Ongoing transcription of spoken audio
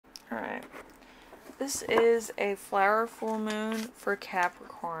Alright. This is a flower full moon for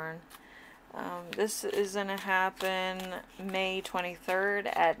Capricorn. This is going to happen May 23rd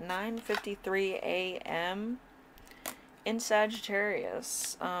at 9:53 a.m. in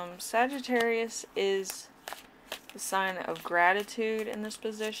Sagittarius. Sagittarius is the sign of gratitude in this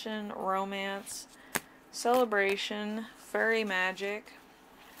position, romance, celebration, fairy magic,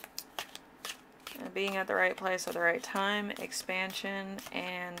 being at the right place at the right time, expansion,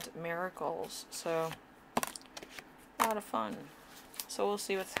 and miracles. So, a lot of fun. So we'll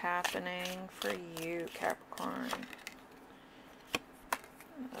see what's happening for you, Capricorn.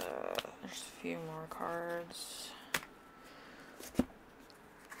 There's a few more cards.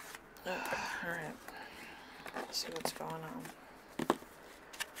 Alright. Let's see what's going on.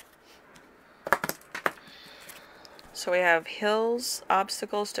 So we have hills,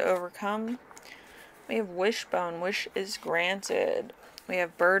 obstacles to overcome. We have wishbone, wish is granted. We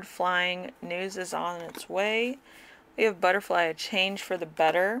have bird flying, news is on its way. We have butterfly, a change for the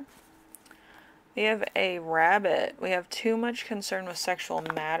better. We have a rabbit. We have too much concern with sexual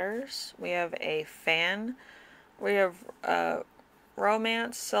matters. We have a fan. We have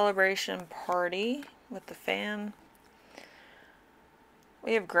romance, celebration, party with the fan.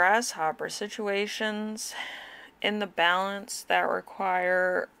 We have grasshopper, situations in the balance that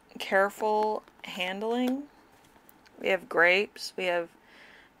require careful handling. We have grapes. We have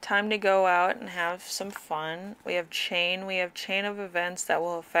time to go out and have some fun. We have chain. We have chain of events that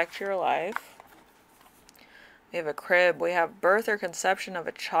will affect your life. We have a crib. We have birth or conception of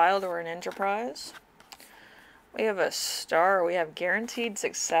a child or an enterprise. We have a star. We have guaranteed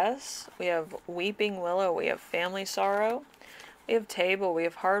success. We have weeping willow. We have family sorrow. We have table. We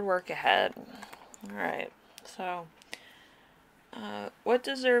have hard work ahead. Alright, so what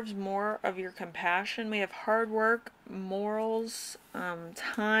deserves more of your compassion? We have hard work, morals,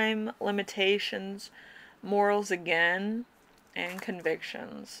 time, limitations, morals again, and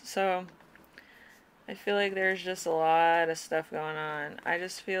convictions. So I feel like there's just a lot of stuff going on. I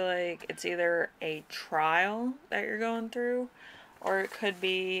just feel like it's either a trial that you're going through, or it could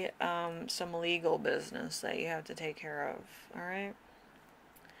be some legal business that you have to take care of. Alright?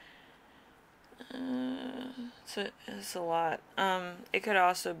 So it's a lot. It could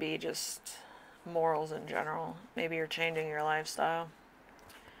also be just morals in general. Maybe you're changing your lifestyle.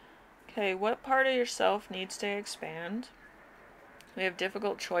 Okay, what part of yourself needs to expand? We have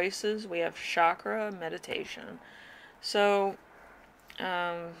difficult choices. We have chakra, meditation. So,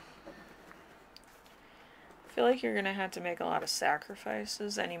 I feel like you're going to have to make a lot of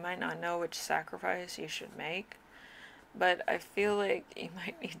sacrifices, and you might not know which sacrifice you should make. But I feel like you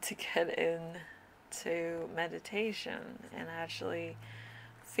might need to get into meditation and actually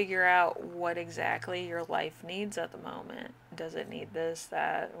figure out what exactly your life needs at the moment. Does it need this,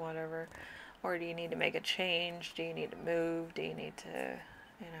 that, whatever? Or do you need to make a change? Do you need to move? Do you need to,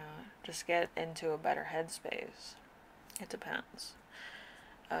 just get into a better headspace? It depends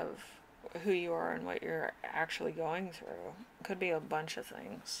of who you are and what you're actually going through. It could be a bunch of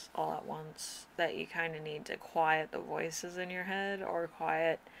things all at once that you kind of need to quiet the voices in your head or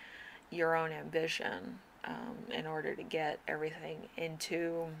quiet your own ambition in order to get everything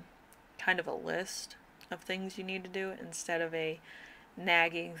into kind of a list of things you need to do instead of a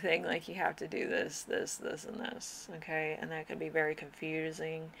nagging thing like you have to do this, this, this, and this. Okay? And that could be very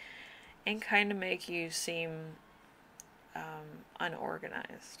confusing and kind of make you seem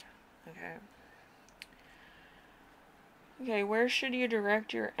unorganized. Okay. Okay, where should you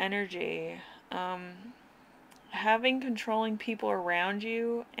direct your energy? Having controlling people around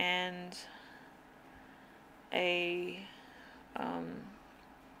you and a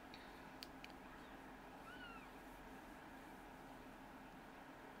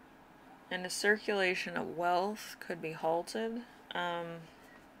circulation of wealth could be halted.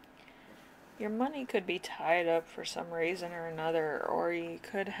 Your money could be tied up for some reason or another, or you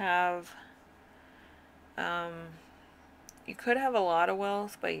could have a lot of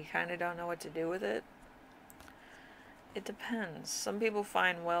wealth, but you kind of don't know what to do with it. It depends. Some people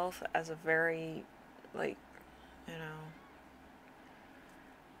find wealth as a very,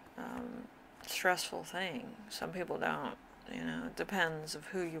 stressful thing. Some people don't. It depends of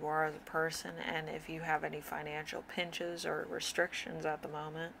who you are as a person and if you have any financial pinches or restrictions at the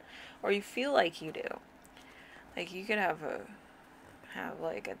moment, or you feel like you do. Like you could have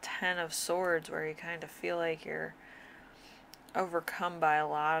like a 10 of swords where you kind of feel like you're overcome by a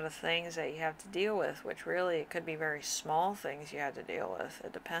lot of things that you have to deal with, which really it could be very small things you have to deal with.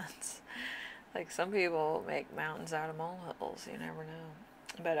 It depends. Like some people make mountains out of molehills. You never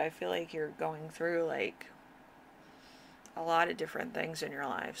know. But I feel like you're going through like a lot of different things in your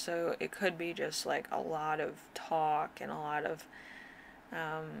life. So it could be just like a lot of talk and a lot of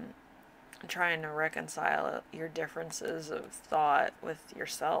trying to reconcile your differences of thought with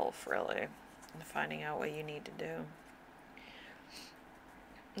yourself, really, and finding out what you need to do.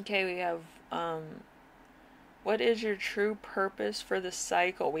 Okay, we have what is your true purpose for the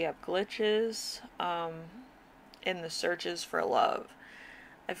cycle? We have glitches in the searches for love.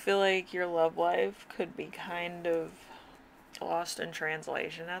 I feel like your love life could be kind of lost in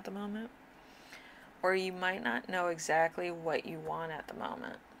translation at the moment, or you might not know exactly what you want at the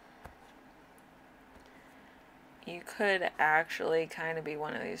moment. You could actually kind of be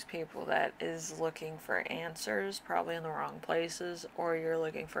one of these people that is looking for answers, probably in the wrong places, or you're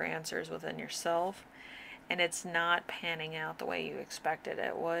looking for answers within yourself, and it's not panning out the way you expected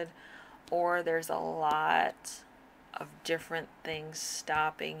it would, or there's a lot of different things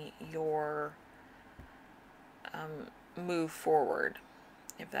stopping your move forward,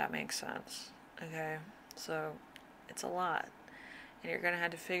 if that makes sense. Okay, so it's a lot, and you're gonna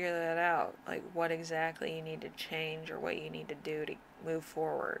have to figure that out, like what exactly you need to change or what you need to do to move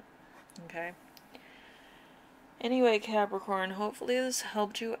forward. Okay, anyway, Capricorn, hopefully this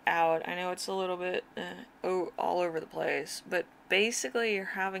helped you out. I know it's a little bit all over the place, but basically you're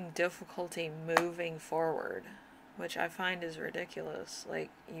having difficulty moving forward, which I find is ridiculous. Like,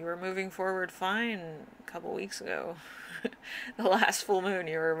 you were moving forward fine a couple weeks ago. The last full moon,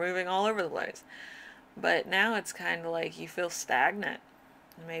 you were moving all over the place. But now it's kind of like you feel stagnant.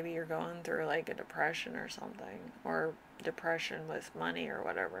 Maybe you're going through like a depression or something, or depression with money or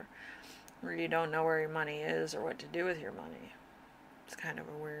whatever, where you don't know where your money is or what to do with your money. It's kind of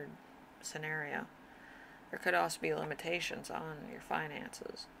a weird scenario. There could also be limitations on your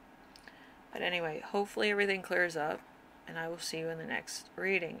finances. But anyway, hopefully everything clears up, and I will see you in the next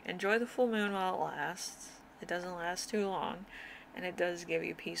reading. Enjoy the full moon while it lasts. It doesn't last too long, and it does give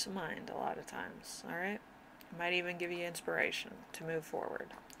you peace of mind a lot of times, alright? It might even give you inspiration to move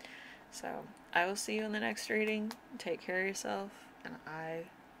forward. So, I will see you in the next reading. Take care of yourself, and I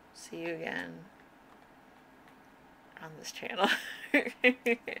see you again on this channel.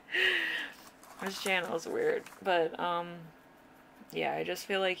 This channel is weird, but, yeah, I just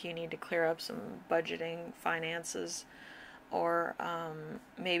feel like you need to clear up some budgeting, finances, or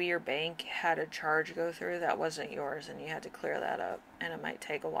maybe your bank had a charge go through that wasn't yours and you had to clear that up, and it might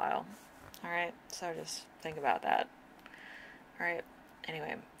take a while. Alright, so just think about that. Alright,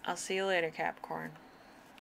 anyway, I'll see you later, Capricorn.